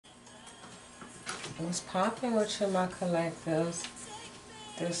What's popping with you, my collectives?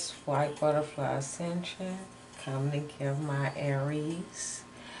 This white butterfly ascension coming to give my Aries.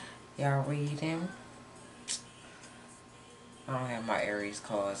 Y'all reading? I don't have my Aries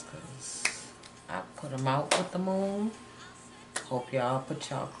cards because I put them out with the moon. Hope y'all put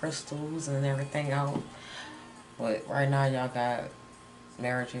y'all crystals and everything out. But right now y'all got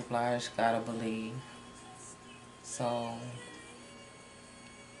Mary J. Blige, Gotta Believe. So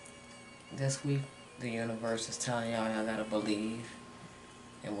this week the universe is telling y'all gotta believe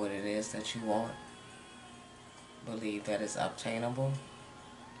in what it is that you want. Believe that it's obtainable.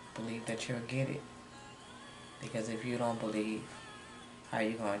 Believe that you'll get it. Because if you don't believe, how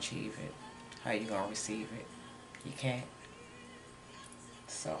you gonna achieve it? How you gonna receive it? You can't.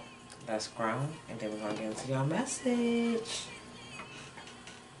 So let's ground, and then we're gonna get into your message.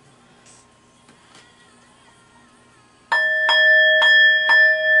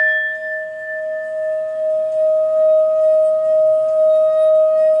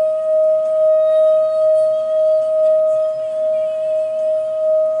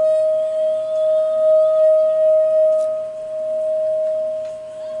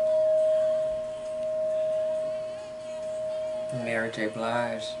 Mary J.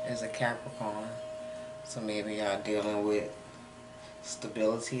 Blige is a Capricorn, so maybe y'all dealing with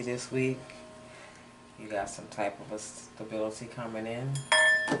stability this week. You got some type of a stability coming in.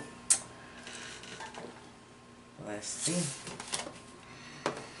 Let's see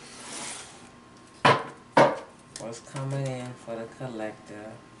what's coming in for the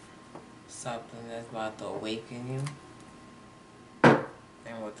collective. Something that's about to awaken you.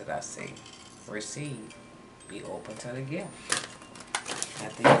 And what did I say? Receive. Be open to the gift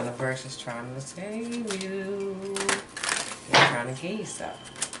that the universe is trying to save you. They're trying to give you something.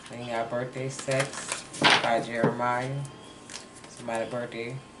 Then you got Birthday Sex by Jeremiah. Somebody's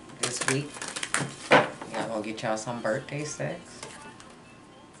birthday this week. Y'all gonna get y'all some birthday sex.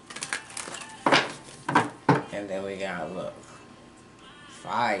 And then we got, look,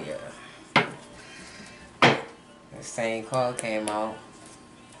 fire. The same card came out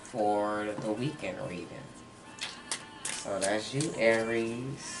for the weekend reading. So that's you,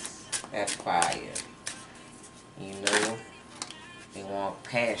 Aries. That's fire. You know, they want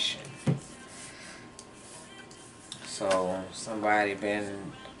passion. So somebody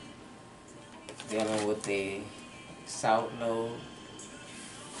been dealing with the South Node,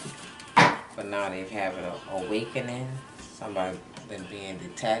 but now they've having an awakening. Somebody been being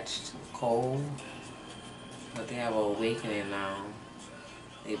detached, cold, but they have an awakening now.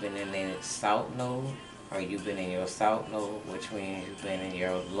 They've been in their South Node, or you've been in your South Node, which means you've been in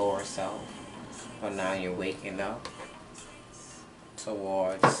your lower self, but now you're waking up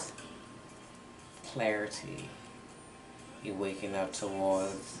towards clarity. You're waking up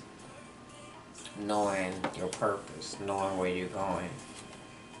towards knowing your purpose, knowing where you're going.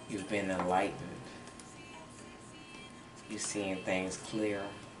 You've been enlightened. You're seeing things clear.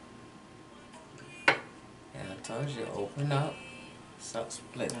 And I told you, open up.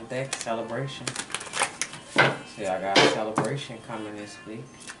 Splitting the deck, celebration. So I got a celebration coming this week.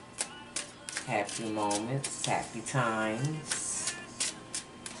 Happy moments, happy times.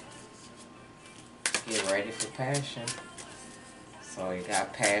 Get ready for passion. So you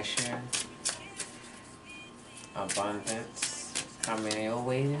got passion, abundance coming your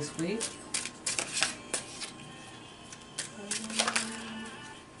way this week.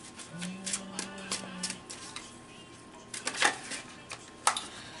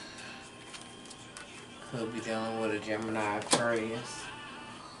 Could be dealing with a Gemini, Aquarius,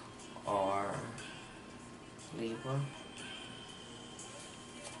 or Libra.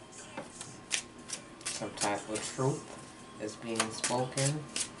 Some type of truth is being spoken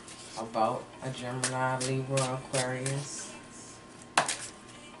about a Gemini, Libra, Aquarius.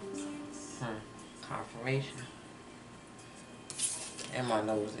 Confirmation. And my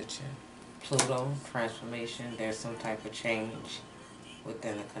nose itching. Pluto, transformation. There's some type of change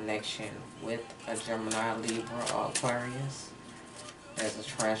within a connection with a Gemini, Libra, or Aquarius. There's a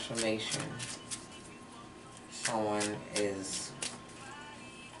transformation. Someone is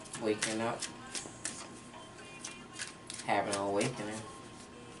waking up, having an awakening.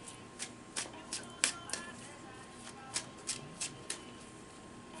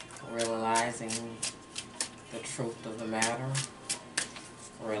 Realizing the truth of the matter.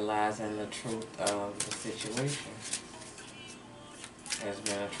 Realizing the truth of the situation. There's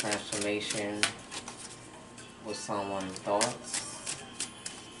been a transformation with someone's thoughts.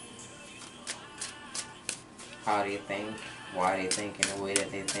 How they think, why they thinking the way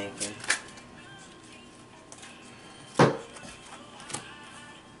that they're thinking.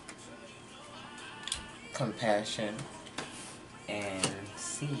 compassion, and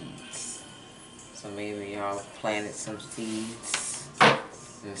seeds. So maybe y'all planted some seeds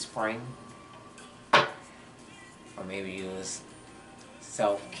in the spring, or maybe you was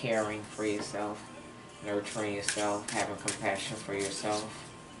self-caring for yourself, nurturing yourself, having compassion for yourself.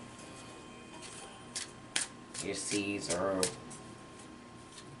 Your seeds are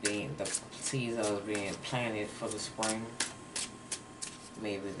the seeds are being planted for the spring.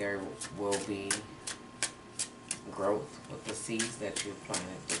 Maybe there will be growth with the seeds that you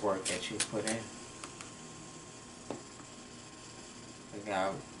planted, the work that you put in. We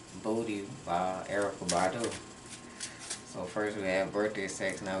got Booty by Erica Badu. So first we had birthday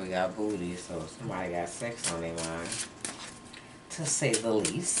sex, now we got booty. So somebody got sex on their mind, to say the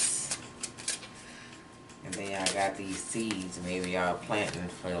least. And then y'all got these seeds. Maybe y'all planting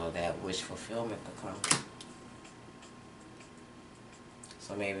for that wish fulfillment to come.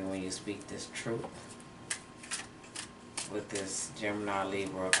 So maybe when you speak this truth with this Gemini,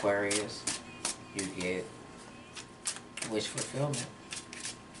 Libra, Aquarius, you get wish fulfillment.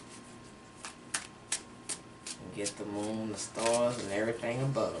 You get the moon, the stars, and everything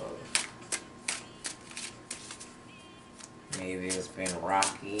above. Maybe it's been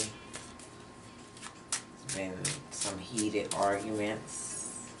rocky. It's been some heated arguments.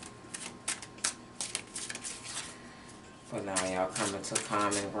 But now y'all coming to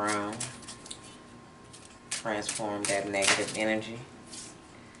common ground. Transform that negative energy.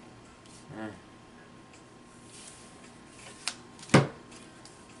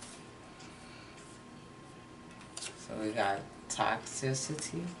 So we got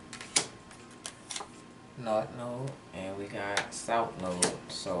toxicity, North Node, and we got South Node.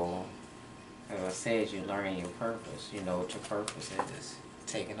 So as I said, you learn your purpose. You know what your purpose is.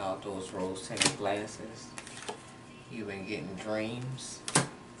 Taking off those rose-tinted glasses. You've been getting dreams.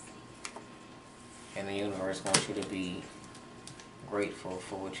 And the universe wants you to be grateful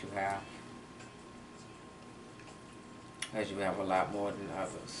for what you have. As you have a lot more than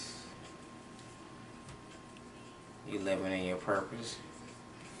others. You living in your purpose.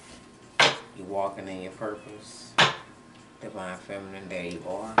 You walking in your purpose. Divine Feminine, there you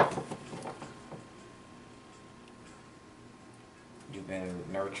are. You've been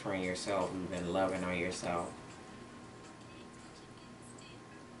nurturing yourself. You've been loving on yourself.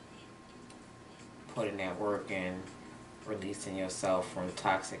 Putting that work in, releasing yourself from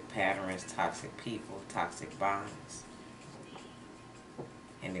toxic patterns, toxic people, toxic bonds.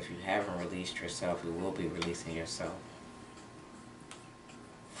 And if you haven't released yourself, you will be releasing yourself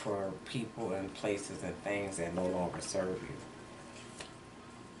for people and places and things that no longer serve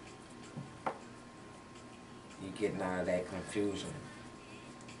you. You're getting out of that confusion.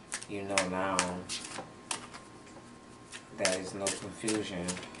 You know now that there's no confusion.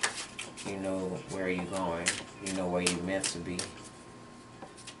 You know where you're going. You know where you're meant to be.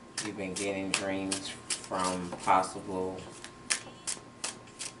 You've been getting dreams from possible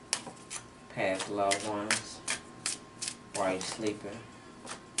past loved ones while you're sleeping.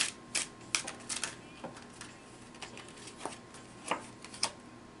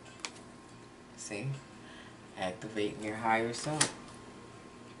 See? Activating your higher self.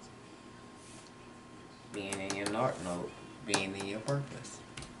 Being in your North Node. Being in your purpose.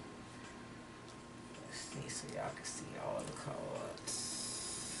 So y'all can see all the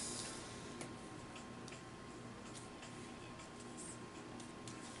cards.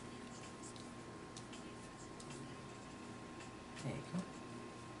 There you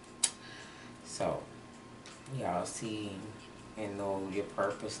go. So y'all see and know your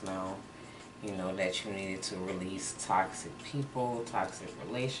purpose now. You know that you needed to release toxic people, toxic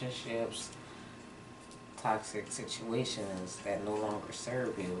relationships, toxic situations that no longer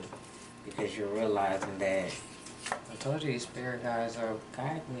serve you. Because you're realizing that, I told you, these spirit guides are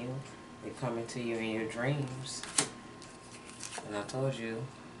guiding you. They're coming to you in your dreams. And I told you,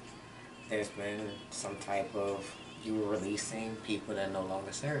 there's been some type of, you releasing people that no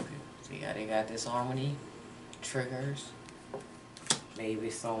longer serve you. See how they got this harmony? Triggers.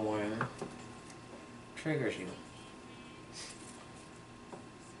 Maybe someone triggers you.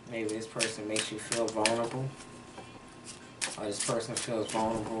 Maybe this person makes you feel vulnerable. Or this person feels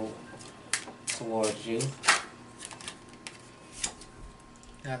vulnerable towards you.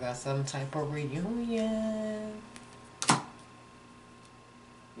 Y'all got some type of reunion.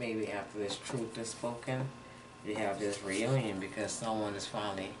 Maybe after this truth is spoken, you have this reunion because someone is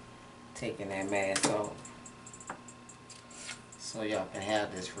finally taking that mask off. So y'all can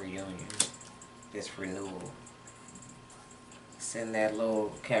have this reunion, this renewal. Send that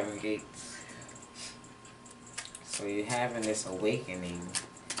little Kevin Gates. So you're having this awakening.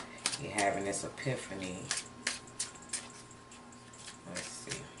 You're having this epiphany. Let's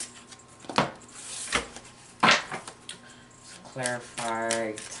see.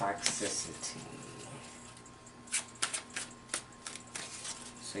 Clarify toxicity.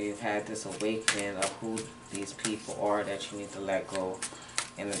 So you've had this awakening of who these people are that you need to let go.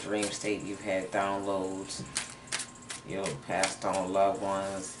 In the dream state, you've had downloads. Your passed on loved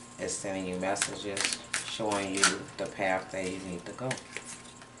ones is sending you messages showing you the path that you need to go.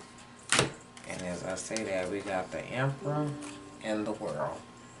 And as I say that, we got the Emperor and the World.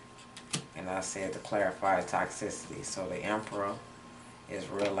 And I said to clarify toxicity. So the Emperor is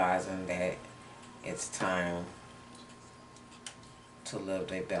realizing that it's time to live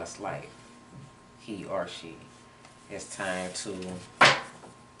their best life. He or she. It's time to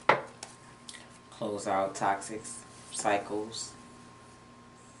close out toxic cycles,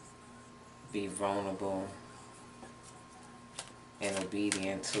 be vulnerable and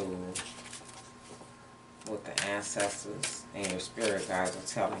obedient to what the ancestors and your spirit guides are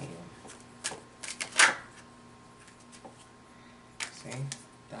telling you. See?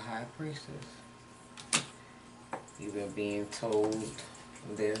 The High Priestess. You've been being told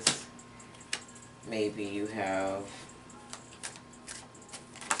this. Maybe you have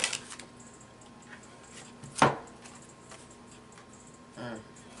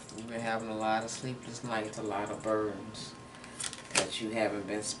you've been having a lot of sleepless nights, a lot of burdens that you haven't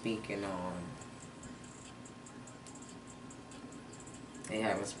been speaking on. They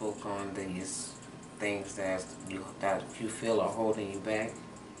haven't spoken on these things that you feel are holding you back.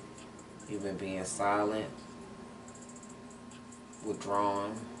 You've been being silent,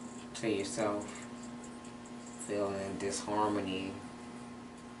 withdrawn to yourself, feeling disharmony,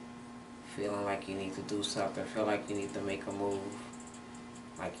 feeling like you need to do something, feel like you need to make a move,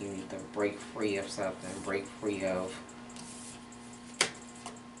 like you need to break free of something, break free of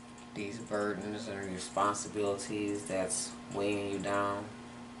these burdens and responsibilities that's weighing you down,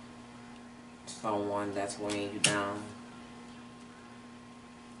 someone that's weighing you down,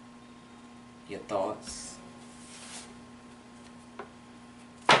 your thoughts.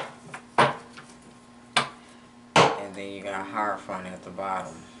 And then you got Hierophant at the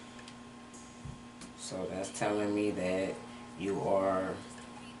bottom. So that's telling me that you are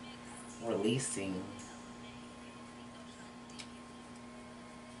releasing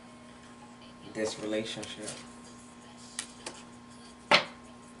this relationship.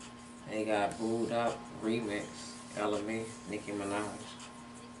 They got Booed Up Remix, LMA, Nicki Minaj.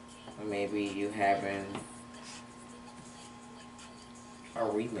 Or maybe you having a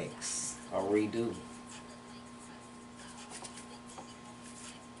remix, a redo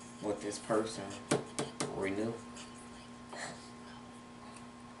with this person. Renew.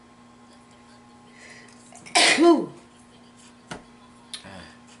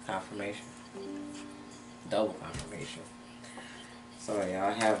 Confirmation. Double confirmation. So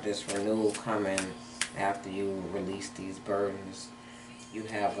y'all have this renewal coming after you release these burdens. You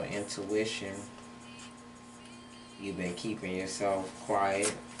have an intuition. You've been keeping yourself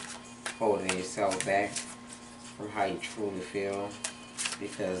quiet, holding yourself back from how you truly feel,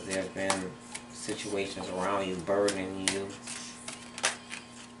 because there have been situations around you burdening you.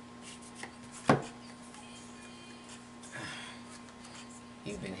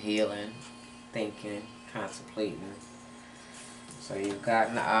 You've been healing, thinking, contemplating. So you've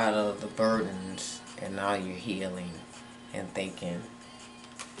gotten out of the burdens and now you're healing and thinking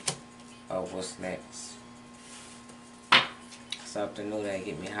of what's next. Something new that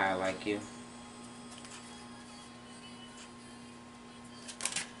get me high like you.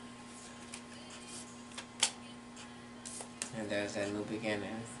 And there's that new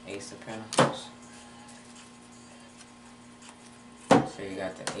beginning, Ace of Pentacles. So you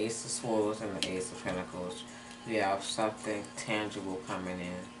got the Ace of Swords and the Ace of Pentacles. You have something tangible coming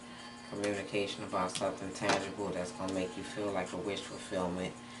in. Communication about something tangible that's going to make you feel like a wish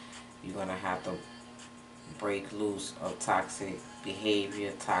fulfillment. You're going to have to break loose of toxic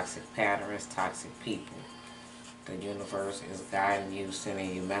behavior, toxic patterns, toxic people. The universe is guiding you,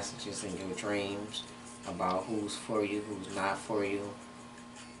 sending you messages in your dreams about who's for you, who's not for you,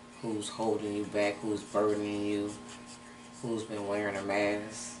 who's holding you back, who's burdening you, who's been wearing a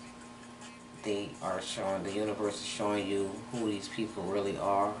mask. They are showing, the universe is showing you who these people really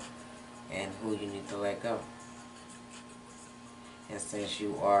are and who you need to let go. And since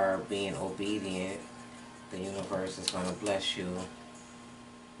you are being obedient, the universe is going to bless you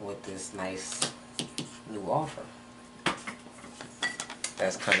with this nice new offer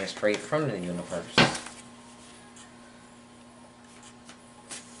that's coming straight from the universe.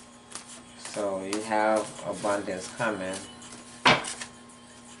 So you have abundance coming.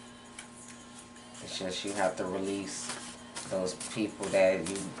 It's just you have to release those people that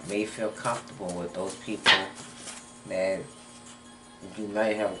you may feel comfortable with, those people that you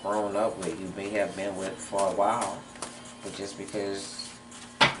may have grown up with, you may have been with for a while. But just because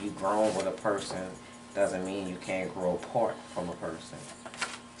you grown with a person doesn't mean you can't grow apart from a person.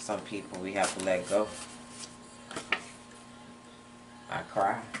 Some people we have to let go. I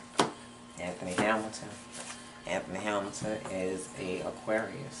cry. Anthony Hamilton. Anthony Hamilton is a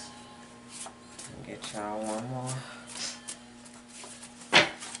Aquarius. Get y'all one more.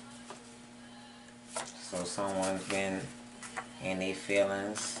 So someone's been in their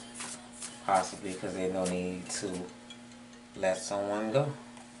feelings, possibly because they don't need to let someone go.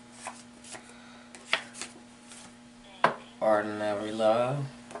 Ordinary love.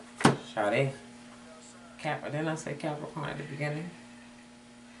 Sade. Didn't I say Capricorn at the beginning?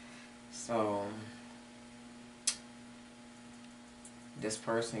 So this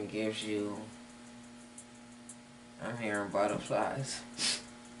person gives you, I'm hearing butterflies.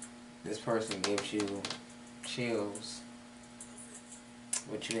 This person gives you chills,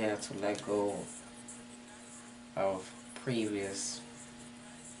 but you have to let go of previous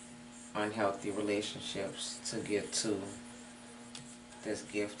unhealthy relationships to get to this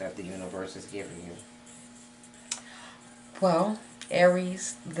gift that the universe is giving you. Well,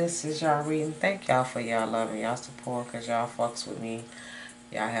 Aries, this is y'all reading. Thank y'all for y'all love and y'all support, because y'all fucks with me.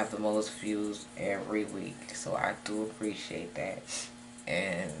 Y'all have the most views every week, so I do appreciate that.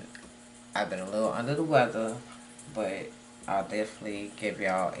 And I've been a little under the weather, but I'll definitely give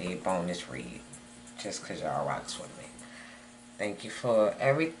y'all a bonus read just because y'all rocks with me. Thank you for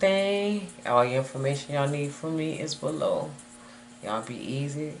everything. All the information y'all need from me is below. Y'all be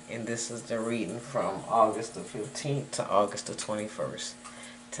easy. And this is the reading from August the 15th to August the 21st.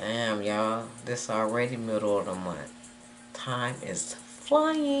 Damn, y'all. This already middle of the month. Time is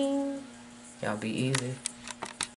flying. Y'all be easy.